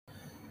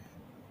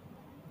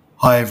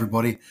Hi,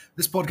 everybody.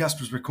 This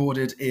podcast was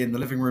recorded in the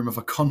living room of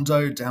a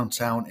condo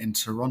downtown in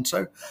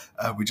Toronto.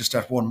 We just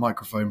had one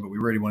microphone, but we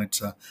really wanted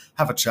to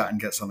have a chat and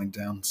get something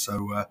down.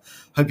 So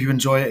hope you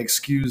enjoy it.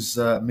 Excuse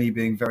me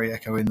being very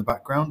echoey in the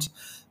background,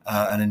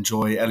 and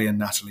enjoy Ellie and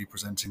Natalie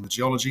presenting the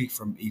geology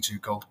from E2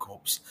 Gold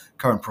Corp's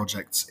current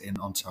projects in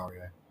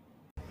Ontario.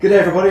 Good day,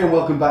 everybody, and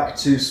welcome back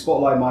to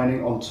Spotlight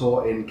Mining on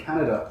tour in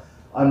Canada.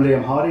 I'm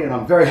Liam Hardy, and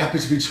I'm very happy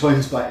to be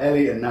joined by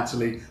Ellie and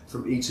Natalie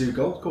from E2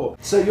 Gold Corp.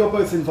 So you're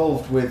both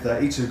involved with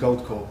E2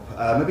 Gold Corp.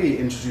 Maybe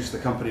introduce the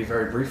company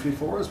very briefly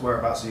for us.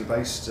 Whereabouts are you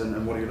based,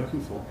 and what are you looking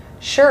for?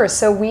 Sure.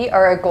 So we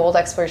are a gold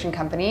exploration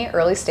company,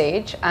 early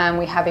stage.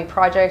 We have a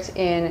project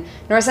in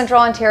north central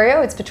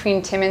Ontario. It's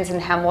between Timmins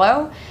and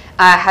Hemlo.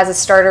 Has a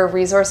starter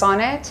resource on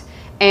it.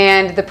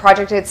 And the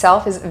project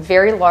itself is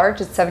very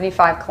large. It's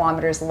 75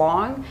 kilometers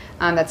long.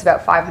 That's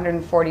about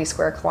 540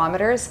 square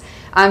kilometers.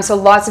 So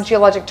lots of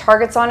geologic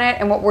targets on it.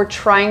 And what we're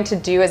trying to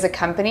do as a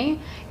company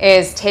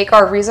is take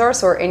our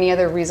resource or any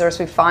other resource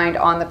we find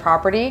on the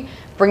property,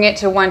 bring it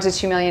to 1 to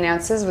 2 million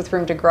ounces with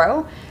room to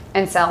grow,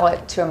 and sell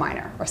it to a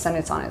miner or send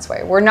it on its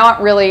way. We're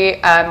not really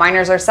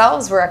miners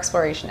ourselves, we're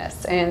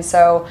explorationists. And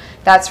so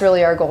that's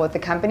really our goal with the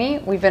company.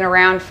 We've been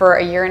around for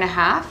a year and a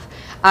half,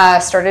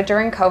 started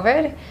during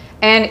COVID.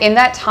 And in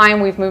that time,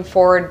 we've moved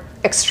forward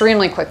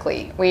extremely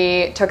quickly.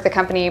 We took the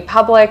company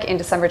public in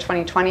December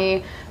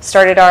 2020,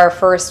 started our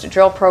first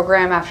drill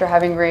program after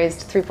having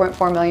raised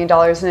 $3.4 million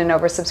in an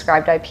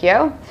oversubscribed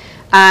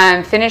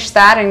IPO. Finished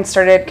that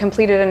and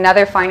completed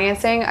another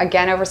financing,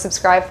 again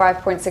oversubscribed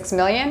 $5.6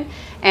 million.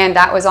 And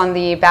that was on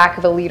the back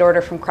of a lead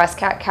order from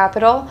Crescat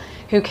Capital,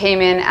 who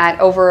came in at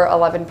over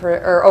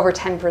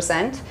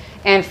 10%.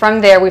 And from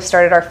there, we've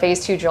started our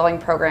phase 2 drilling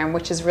program,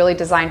 which is really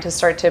designed to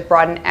start to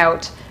broaden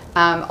out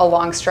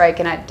along strike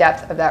and at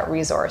depth of that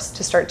resource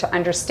to start to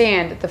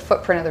understand the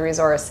footprint of the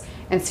resource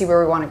and see where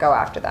we want to go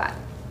after that.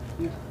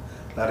 Yeah,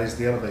 that is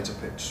the elevator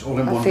pitch. All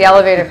in That's one. The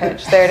elevator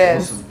pitch. There it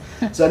is.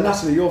 Awesome. So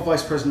Natalie, you're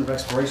Vice President of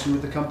Exploration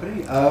with the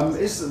company.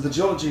 Is the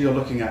geology you're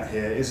looking at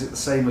here, is it the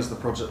same as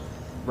the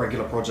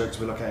regular projects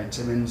we look at in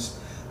Timmins,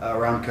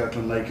 around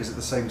Kirkland Lake? Is it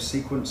the same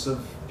sequence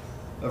of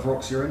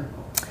rocks you're in?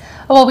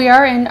 Well, we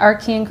are in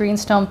Archean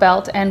Greenstone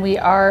Belt, and we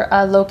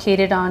are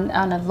located on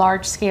a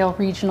large-scale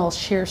regional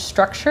shear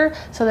structure,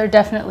 so there are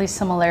definitely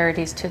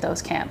similarities to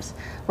those camps.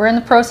 We're in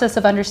the process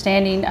of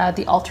understanding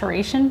the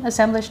alteration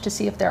assemblage to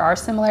see if there are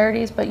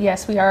similarities, but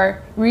yes, we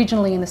are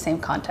regionally in the same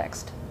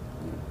context.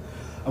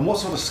 And what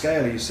sort of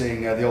scale are you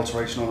seeing the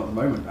alteration on at the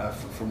moment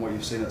from what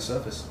you've seen at the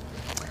surface?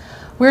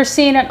 We're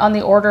seeing it on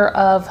the order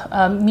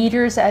of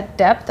meters at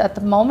depth at the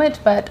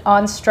moment, but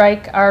on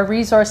strike, our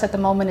resource at the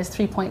moment is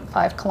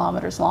 3.5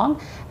 kilometers long,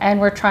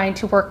 and we're trying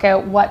to work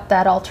out what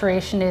that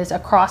alteration is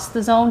across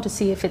the zone to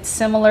see if it's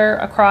similar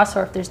across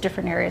or if there's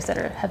different areas that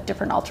have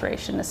different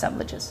alteration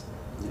assemblages.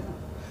 Yeah.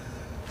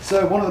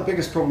 So one of the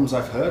biggest problems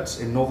I've heard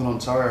in Northern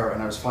Ontario right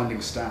now is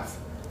finding staff.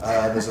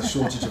 There's a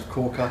shortage of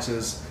core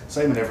cutters,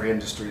 same in every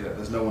industry.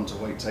 There's no one to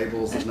wait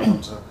tables, there's no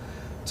one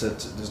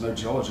there's no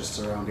geologists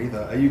around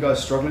either. Are you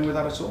guys struggling with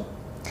that at all?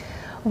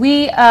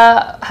 We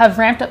have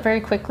ramped up very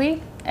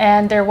quickly,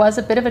 and there was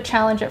a bit of a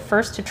challenge at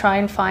first to try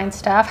and find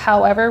staff.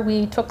 However,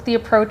 we took the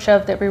approach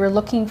of that we were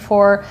looking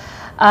for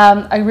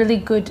a really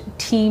good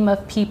team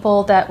of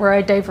people that were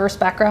a diverse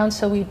background.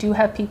 So we do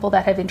have people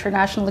that have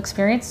international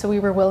experience, so we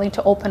were willing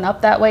to open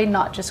up that way,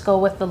 not just go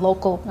with the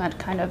local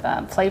kind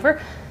of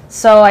flavor.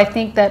 So I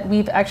think that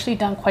we've actually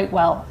done quite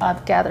well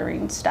of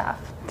gathering staff.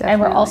 Definitely.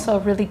 And we're also a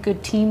really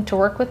good team to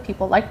work with.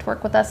 People like to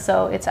work with us,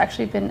 so it's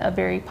actually been a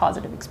very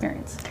positive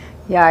experience.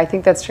 Yeah, I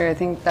think that's true. I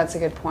think that's a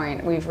good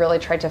point. We've really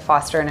tried to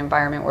foster an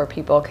environment where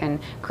people can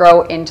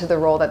grow into the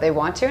role that they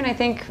want to, and I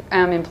think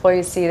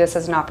employees see this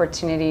as an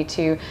opportunity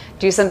to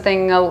do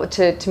something,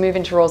 to move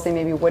into roles they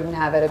maybe wouldn't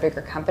have at a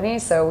bigger company.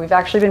 So we've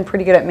actually been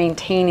pretty good at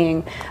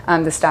maintaining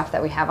the staff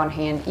that we have on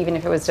hand, even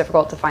if it was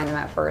difficult to find them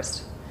at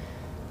first.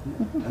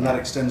 And that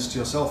extends to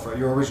yourself, right?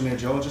 You're originally a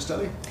geologist,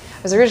 Ellie?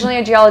 I was originally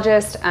a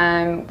geologist,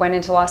 went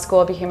into law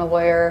school, became a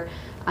lawyer,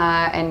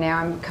 and now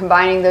I'm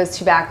combining those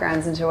two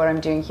backgrounds into what I'm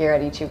doing here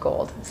at E2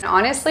 Gold. And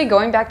honestly,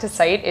 going back to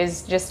site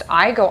is just,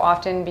 I go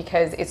often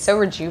because it's so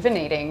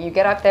rejuvenating. You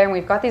get up there and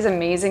we've got these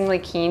amazingly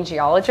keen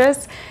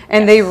geologists,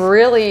 and they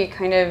really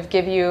kind of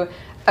give you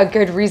a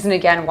good reason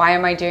again, why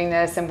am I doing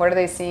this and what are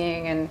they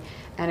seeing? And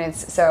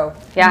it's so,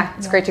 yeah,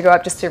 it's great to go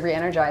up just to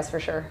re-energize for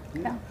sure.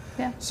 Yeah.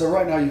 Yeah. So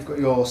right now you've got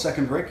your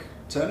second rig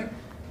turning?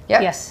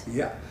 Yep. Yes.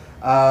 Yeah.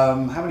 How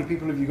many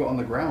people have you got on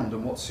the ground,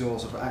 and what's your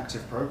sort of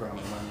active program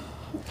at the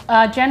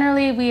moment?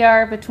 Generally, we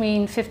are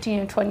between 15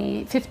 and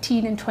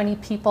 20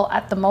 people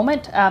at the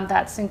moment.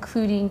 That's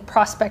including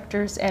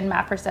prospectors and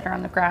mappers that are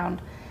on the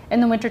ground.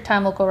 In the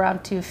wintertime, we'll go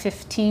around to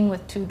 15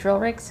 with 2 drill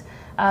rigs,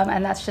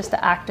 and that's just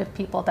the active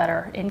people that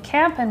are in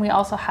camp. And we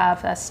also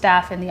have a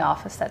staff in the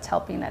office that's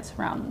helping. That's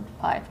around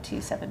 5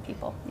 to 7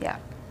 people. Yeah.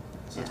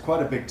 So it's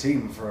quite a big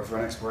team for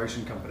an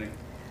exploration company.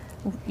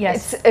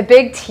 Yes. It's a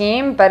big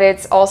team, but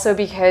it's also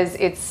because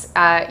it's,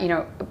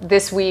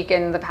 this week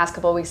and the past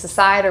couple of weeks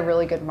aside, a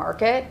really good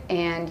market,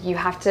 and you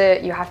have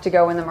to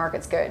go when the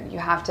market's good. You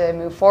have to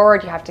move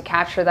forward. You have to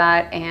capture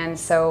that, and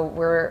so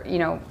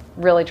we're,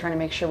 really trying to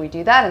make sure we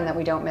do that and that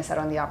we don't miss out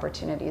on the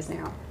opportunities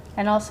now.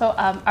 And also,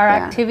 our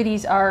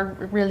activities are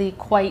really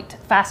quite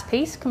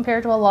fast-paced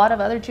compared to a lot of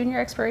other junior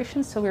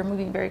explorations, so we're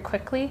moving very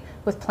quickly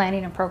with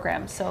planning and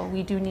programs, so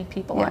we do need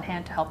people on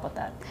hand to help with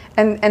that.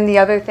 And the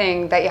other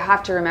thing that you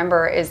have to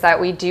remember is that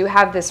we do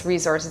have this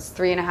resource. It's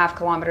 3.5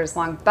 kilometers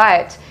long,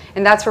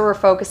 and that's where we're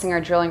focusing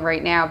our drilling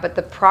right now, but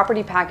the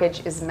property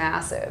package is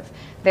massive.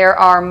 There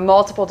are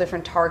multiple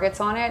different targets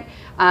on it,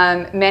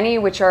 many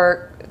which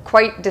are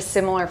quite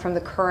dissimilar from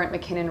the current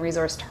McKinnon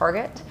resource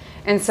target.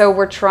 And so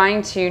we're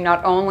trying to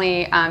not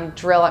only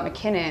drill at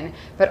McKinnon,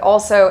 but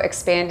also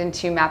expand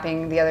into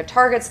mapping the other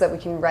targets so that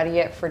we can ready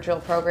it for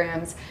drill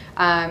programs.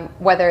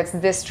 Whether it's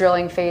this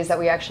drilling phase that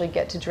we actually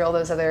get to drill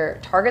those other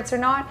targets or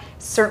not,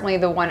 certainly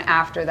the one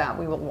after that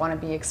we will want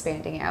to be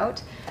expanding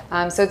out.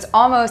 So it's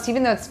almost,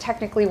 even though it's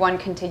technically one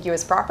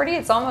contiguous property,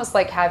 it's almost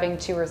like having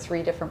 2 or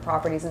 3 different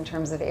properties in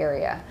terms of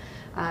area.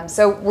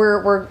 So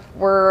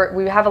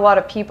we have a lot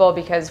of people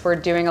because we're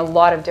doing a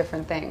lot of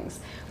different things.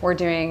 We're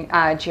doing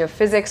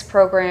geophysics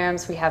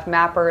programs, we have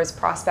mappers,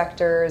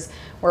 prospectors,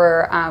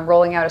 we're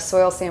rolling out a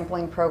soil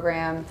sampling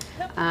program.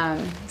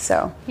 Yeah,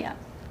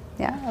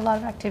 a lot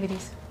of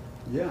activities.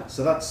 Yeah,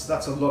 so that's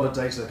a lot of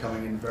data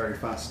coming in very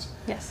fast.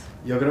 Yes.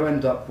 You're going to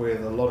end up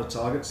with a lot of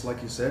targets,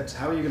 like you said.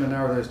 How are you going to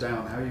narrow those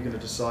down? How are you going to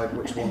decide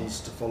which ones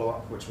to follow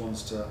up, which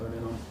ones to hone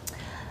in on?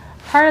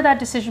 Part of that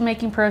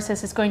decision-making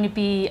process is going to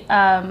be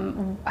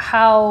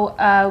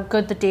how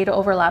good the data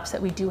overlaps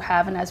that we do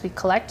have and as we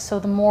collect. So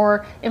the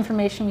more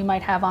information we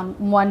might have on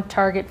one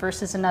target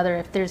versus another,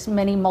 if there's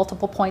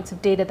multiple points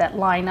of data that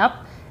line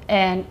up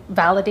and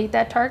validate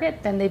that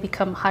target, then they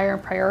become higher in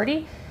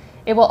priority.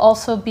 It will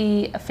also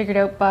be figured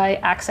out by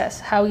access,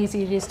 how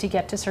easy it is to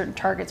get to certain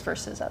targets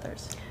versus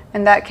others.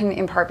 And that can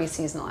in part be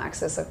seasonal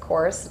access, of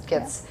course. It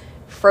gets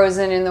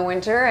frozen in the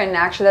winter, and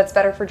actually that's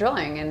better for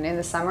drilling. And in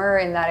the summer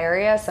in that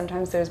area,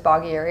 sometimes there's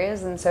boggy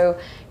areas, and so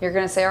you're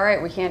going to say, all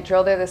right, we can't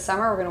drill there this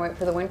summer, we're going to wait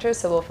for the winter,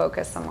 so we'll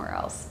focus somewhere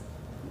else.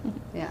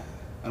 Yeah.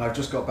 And I've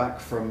just got back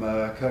from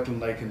Kirkland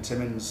Lake and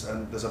Timmins,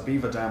 and there's a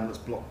beaver dam that's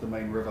blocked the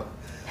main river.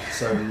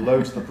 So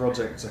loads of the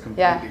projects are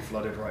completely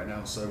flooded right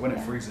now. So when it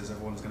freezes,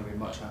 everyone's going to be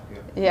much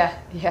happier. Yeah,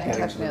 Getting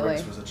definitely. to the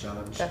rigs was a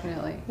challenge.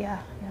 Definitely.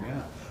 Yeah.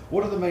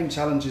 What are the main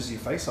challenges you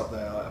face up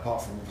there,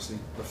 apart from obviously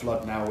the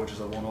flood now, which is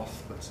a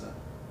one-off?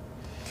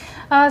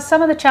 But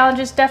some of the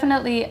challenges,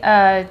 definitely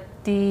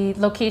the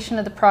location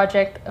of the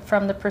project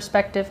from the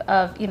perspective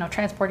of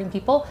transporting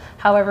people.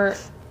 However,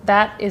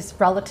 that is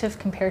relative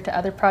compared to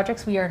other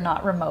projects. We are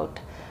not remote.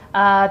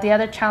 The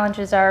other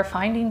challenges are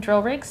finding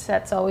drill rigs.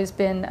 That's always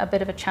been a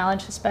bit of a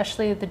challenge,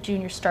 especially the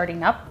juniors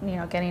starting up,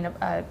 getting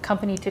a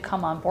company to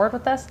come on board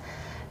with us.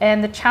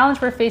 And the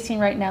challenge we're facing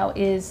right now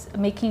is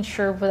making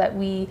sure that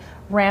we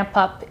ramp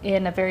up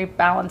in a very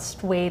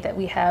balanced way, that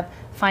we have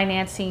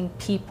financing,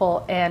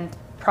 people, and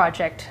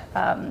project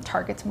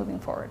targets moving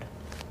forward.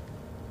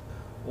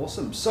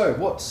 Awesome. So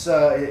what's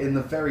in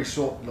the very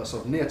short,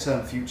 sort of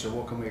near-term future,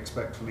 what can we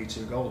expect from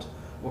E2 Gold?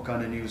 What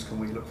kind of news can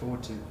we look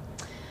forward to?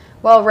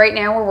 Well, right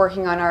now we're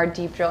working on our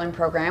deep drilling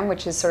program,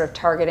 which is sort of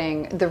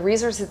targeting, the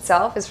resource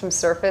itself is from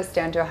surface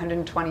down to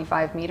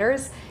 125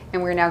 meters,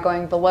 and we're now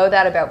going below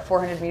that about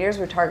 400 meters.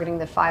 We're targeting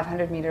the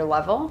 500 meter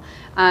level.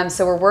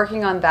 So we're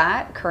working on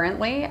that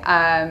currently,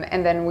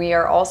 and then we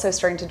are also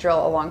starting to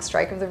drill along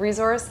strike of the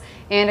resource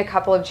and a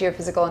couple of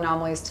geophysical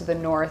anomalies to the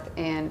north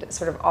and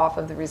sort of off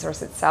of the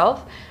resource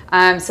itself.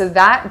 So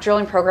that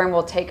drilling program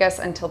will take us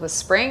until the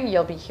spring.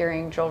 You'll be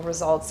hearing drill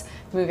results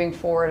moving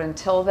forward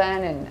until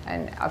then,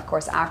 and of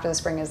course after the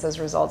spring as those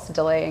results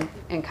delay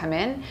and come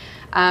in.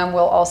 We'll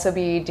also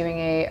be doing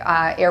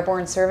a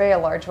airborne survey, a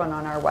large one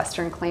on our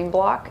western claim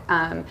block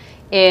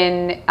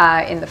in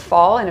the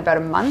fall, in about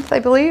a month, I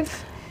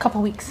believe.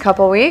 Couple weeks.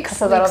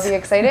 So that'll be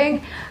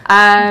exciting.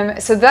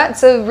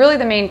 So really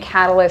the main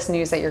catalyst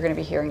news that you're going to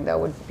be hearing though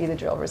would be the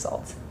drill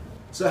results.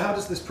 So how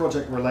does this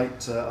project relate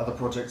to other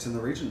projects in the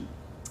region?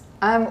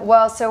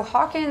 So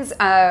Hawkins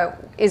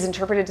is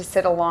interpreted to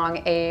sit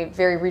along a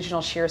very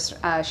regional shear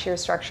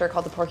structure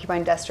called the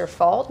Porcupine-Dester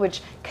Fault,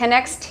 which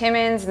connects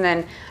Timmins and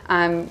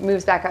then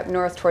moves back up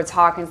north towards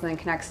Hawkins and then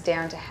connects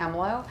down to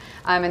Hemlo.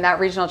 And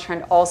that regional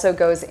trend also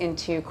goes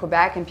into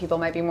Quebec, and people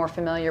might be more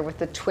familiar with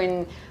the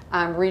twin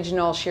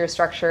regional shear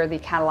structure, the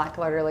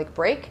Cadillac-Larder Lake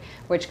Break,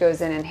 which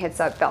goes in and hits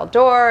up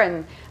Val-d'Or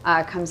and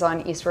comes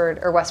on eastward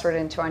or westward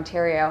into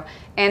Ontario.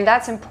 And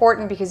that's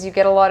important because you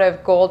get a lot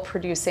of gold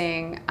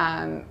producers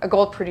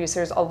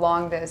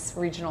along this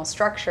regional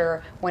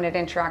structure when it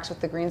interacts with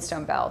the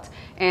Greenstone Belt.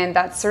 And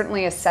that's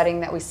certainly a setting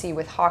that we see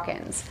with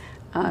Hawkins.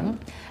 And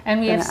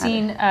we have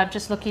seen,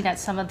 just looking at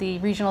some of the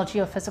regional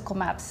geophysical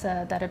maps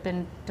that have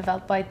been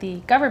developed by the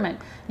government,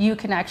 you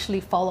can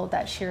actually follow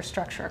that shear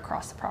structure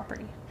across the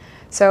property.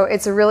 So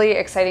it's a really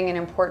exciting and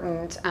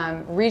important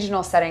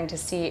regional setting to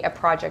see a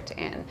project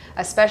in,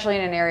 especially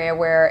in an area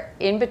where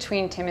in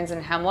between Timmins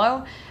and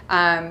Hemlo,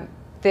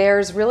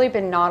 there's really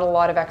been not a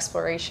lot of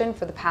exploration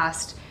for the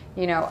past,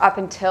 up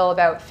until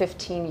about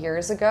 15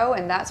 years ago,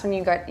 and that's when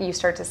you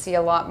start to see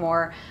a lot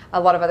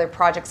of other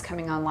projects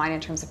coming online in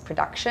terms of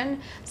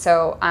production.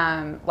 So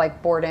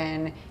like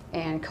Borden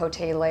and Cote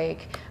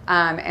Lake,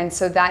 and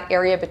so that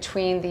area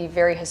between the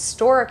very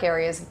historic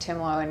areas of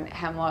Timmins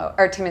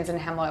and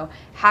Hemlo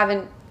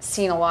haven't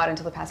seen a lot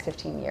until the past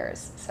 15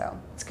 years. So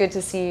it's good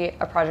to see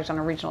a project on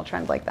a regional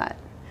trend like that.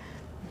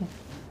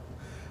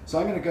 So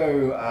I'm going to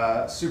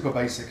go super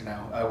basic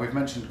now. We've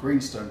mentioned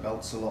greenstone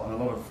belts a lot and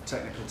a lot of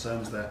technical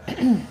terms there.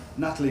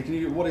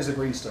 Natalie, what is a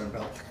greenstone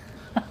belt?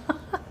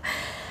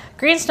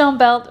 Greenstone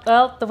belt,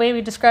 well, the way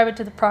we describe it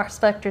to the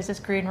prospectors is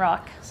green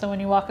rock. So when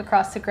you walk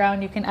across the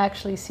ground, you can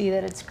actually see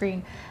that it's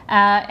green.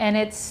 And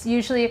it's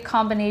usually a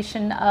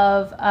combination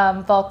of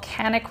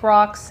volcanic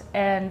rocks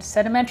and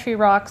sedimentary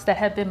rocks that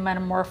have been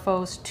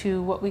metamorphosed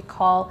to what we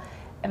call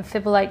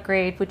amphibolite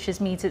grade, which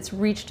means it's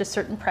reached a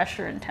certain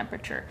pressure and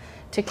temperature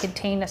to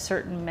contain a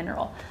certain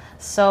mineral.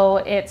 So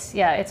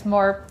it's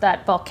more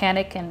that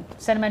volcanic and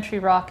sedimentary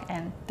rock,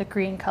 and the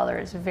green color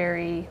is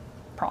very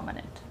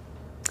prominent.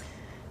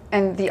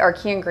 And the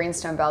Archean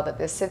greenstone belt that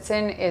this sits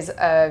in is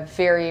a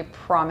very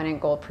prominent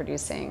gold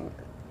producing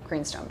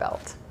greenstone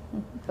belt,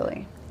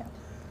 really.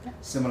 Yeah.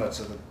 Similar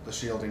to the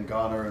shield in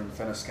Ghana and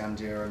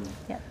Fennoscandia, and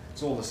Yeah.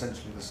 it's all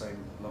essentially the same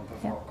lump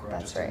of rock. Right?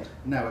 That's right.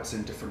 Now it's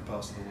in different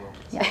parts of the world.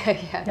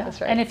 Yeah,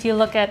 that's right. And if you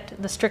look at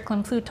the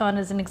Strickland Pluton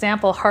as an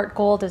example, Heart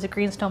Gold is a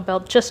greenstone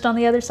belt just on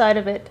the other side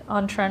of it,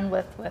 on trend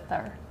with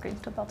our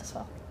greenstone belt as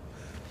well.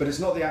 But it's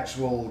not the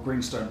actual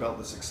greenstone belt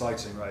that's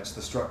exciting, right? It's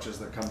the structures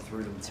that come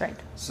through them. That's right.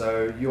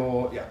 So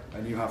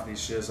and you have these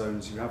shear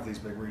zones, you have these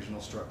big regional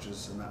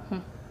structures, and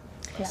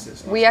that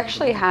sits We nicely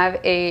actually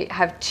together.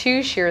 have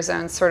two shear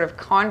zones sort of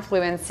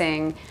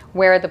confluencing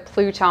where the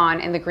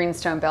Pluton and the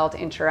greenstone belt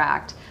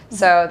interact.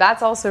 So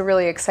that's also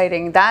really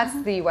exciting.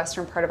 That's the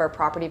western part of our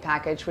property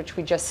package, which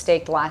we just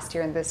staked last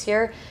year and this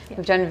year. Yeah.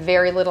 We've done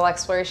very little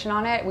exploration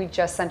on it. We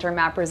just sent our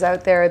mappers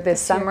out there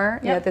this summer,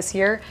 this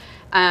year.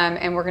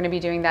 And we're going to be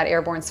doing that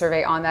airborne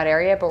survey on that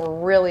area, but we're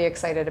really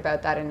excited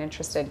about that and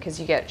interested because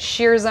you get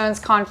shear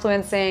zones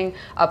confluencing,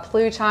 a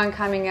Pluton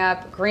coming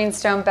up,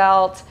 greenstone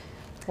belt.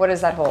 What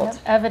does that hold?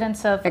 Yep.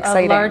 Evidence of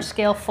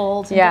large-scale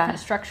folds and different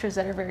structures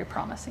that are very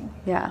promising.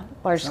 Yeah,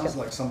 large Sounds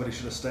scale. like somebody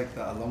should have staked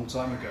that a long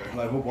time ago.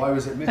 Like, well, why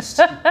was it missed?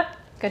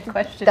 Good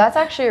question. That's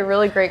actually a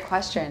really great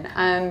question.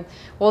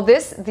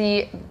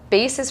 The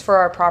basis for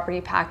our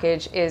property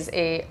package is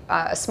a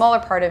smaller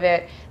part of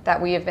it that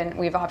we've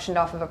optioned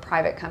off of a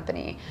private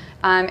company.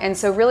 And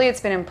so really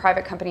it's been in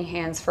private company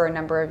hands for a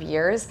number of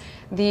years.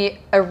 The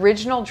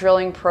original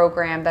drilling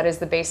program that is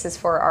the basis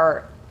for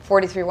our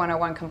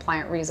 43101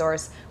 compliant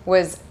resource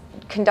was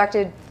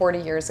conducted 40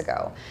 years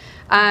ago.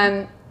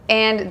 And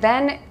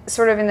then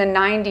sort of in the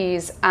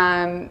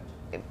 90s,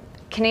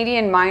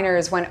 Canadian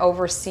miners went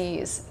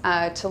overseas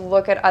to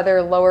look at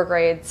other lower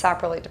grade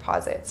saprolite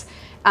deposits.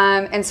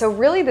 And so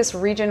really this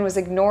region was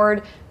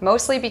ignored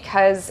mostly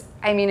because,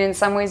 in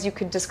some ways you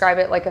could describe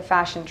it like a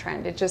fashion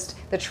trend.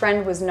 The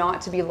trend was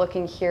not to be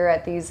looking here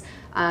at these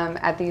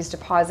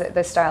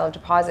this style of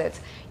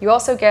deposits. You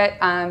also get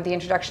the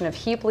introduction of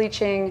heap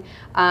leaching,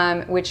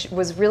 which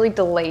was really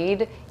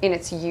delayed in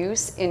its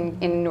use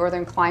in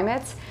northern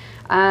climates.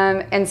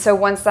 And so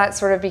once that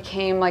sort of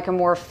became like a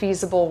more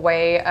feasible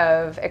way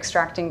of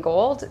extracting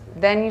gold,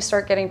 then you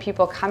start getting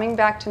people coming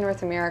back to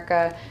North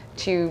America,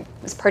 to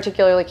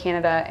particularly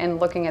Canada, and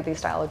looking at these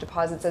style of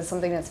deposits as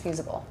something that's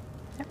feasible.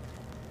 Yep.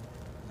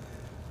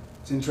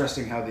 It's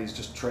interesting how these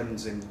just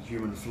trends in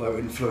human flow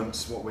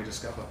influence what we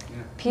discover.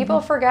 Yeah.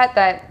 People forget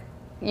that,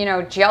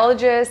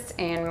 geologists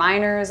and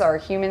miners are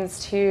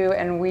humans too,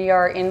 and we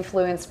are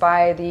influenced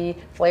by the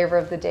flavor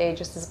of the day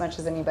just as much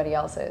as anybody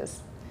else is.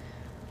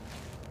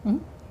 Mm-hmm.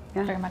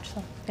 Yeah. Very much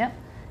so. Yeah,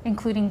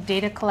 including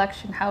data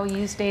collection, how we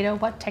use data,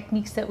 what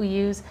techniques that we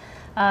use,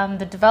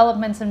 the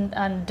developments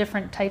on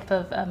different type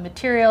of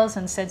materials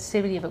and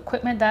sensitivity of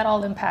equipment. That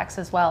all impacts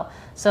as well.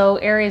 So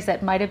areas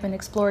that might have been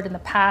explored in the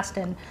past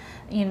and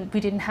we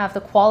didn't have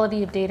the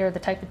quality of data or the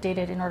type of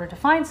data in order to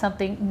find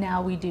something,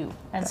 now we do.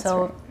 And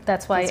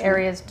that's why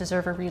areas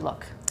deserve a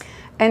relook.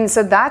 And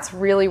so that's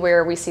really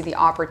where we see the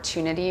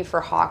opportunity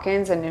for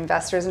Hawkins and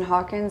investors in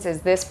Hawkins,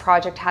 is this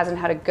project hasn't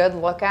had a good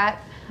look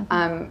at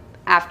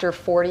after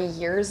 40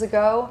 years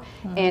ago.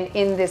 And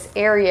in this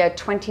area,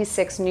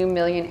 26 new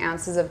million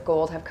ounces of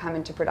gold have come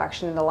into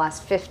production in the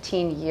last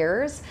 15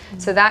 years.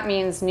 So that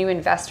means new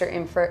investor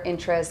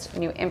interest,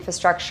 new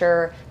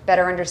infrastructure,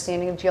 better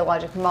understanding of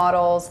geologic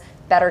models,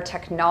 better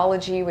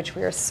technology, which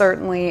we are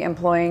certainly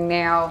employing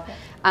now,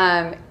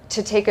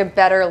 to take a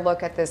better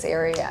look at this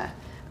area.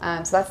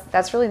 So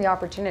that's really the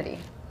opportunity.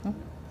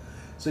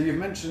 So you've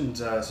mentioned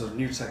sort of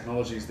new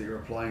technologies that you're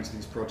applying to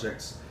these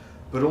projects,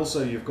 but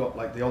also you've got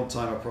like the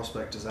old-timer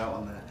prospectors out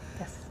on there.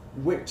 Yes.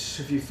 Which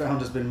have you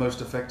found has been most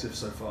effective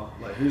so far?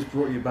 Like, who's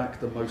brought you back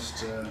the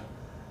most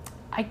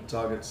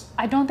targets?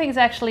 I don't think it's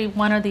actually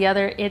one or the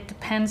other. It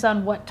depends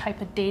on what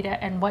type of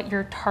data and what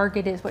your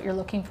target is, what you're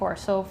looking for.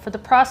 So for the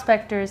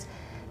prospectors,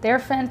 they're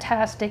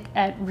fantastic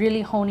at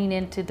really honing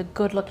into the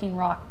good looking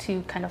rock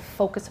to kind of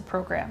focus a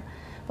program.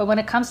 But when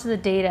it comes to the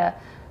data,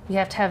 you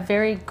have to have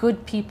very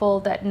good people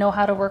that know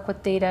how to work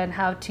with data and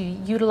how to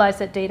utilize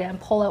that data and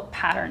pull out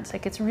patterns.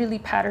 Like, it's really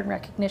pattern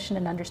recognition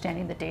and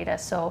understanding the data.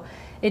 So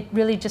it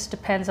really just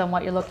depends on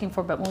what you're looking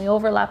for. But when we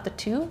overlap the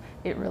two,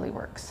 it really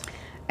works.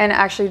 And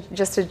actually,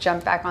 just to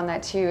jump back on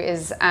that too,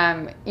 is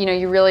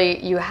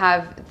you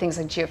have things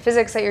like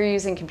geophysics that you're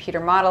using, computer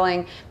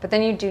modeling, but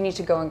then you do need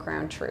to go in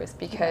ground truth,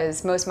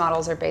 because most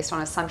models are based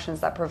on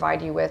assumptions that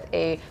provide you with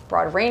a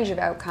broad range of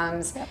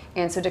outcomes. Yep.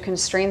 And so to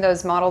constrain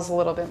those models a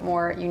little bit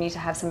more, you need to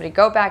have somebody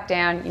go back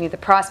down. You need the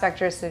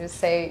prospectors to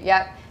say,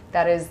 yep,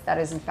 that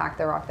is in fact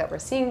the rock that we're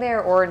seeing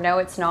there, or no,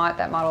 it's not,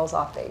 that model's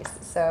off base.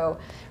 So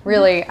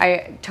really,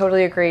 I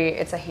totally agree.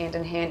 It's a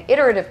hand-in-hand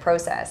iterative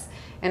process.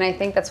 And I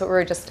think that's what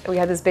we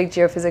had this big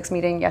geophysics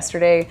meeting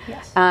yesterday.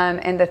 Yes.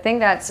 And the thing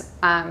that's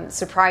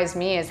surprised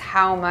me is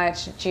how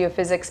much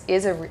geophysics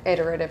is an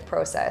iterative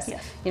process.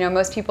 Yes. You know,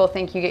 most people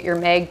think you get your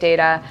MEG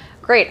data,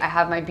 great, I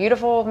have my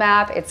beautiful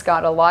map, it's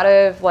got a lot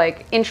of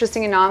like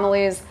interesting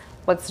anomalies,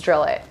 let's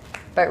drill it.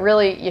 But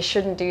really, you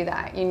shouldn't do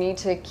that. You need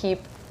to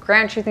keep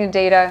ground truthing the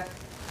data,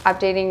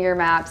 updating your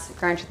maps,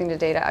 ground truthing the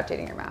data,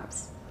 updating your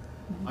maps.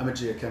 I'm a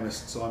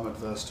geochemist, so I'm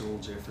adverse to all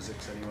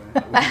geophysics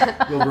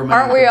anyway. We'll remain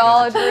Aren't we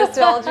all competitive. adverse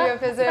to all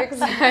geophysics?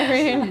 I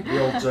mean,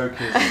 The old joke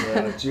is,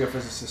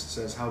 geophysicist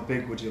says, how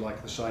big would you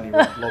like the shiny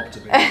red blob to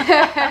be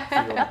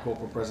for your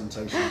corporate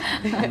presentation?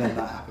 And then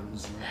that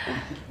happens.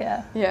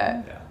 Yeah.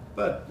 yeah, Yeah.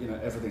 But,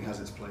 everything has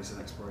its place in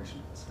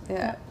exploration. So.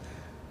 yeah.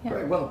 Yeah.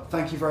 Great. Well,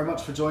 thank you very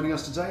much for joining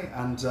us today,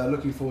 and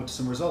looking forward to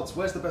some results.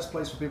 Where's the best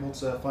place for people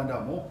to find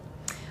out more?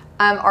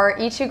 Our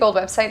E2 Gold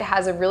website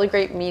has a really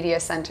great media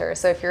center.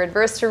 So if you're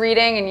adverse to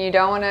reading and you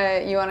want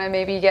to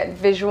maybe get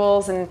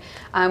visuals,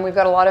 and we've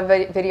got a lot of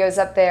videos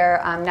up there.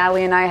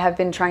 Natalie and I have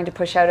been trying to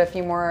push out a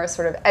few more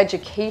sort of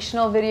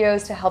educational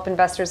videos to help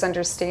investors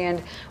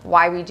understand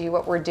why we do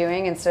what we're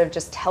doing instead of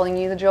just telling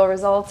you the drill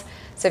results.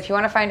 So if you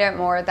want to find out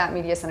more, that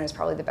media center is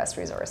probably the best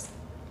resource.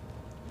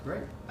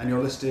 Great. And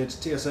you're listed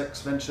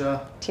TSX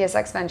Venture?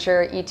 TSX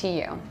Venture,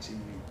 ETU. ETU.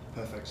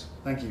 Perfect.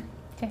 Thank you.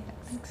 Okay,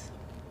 thanks.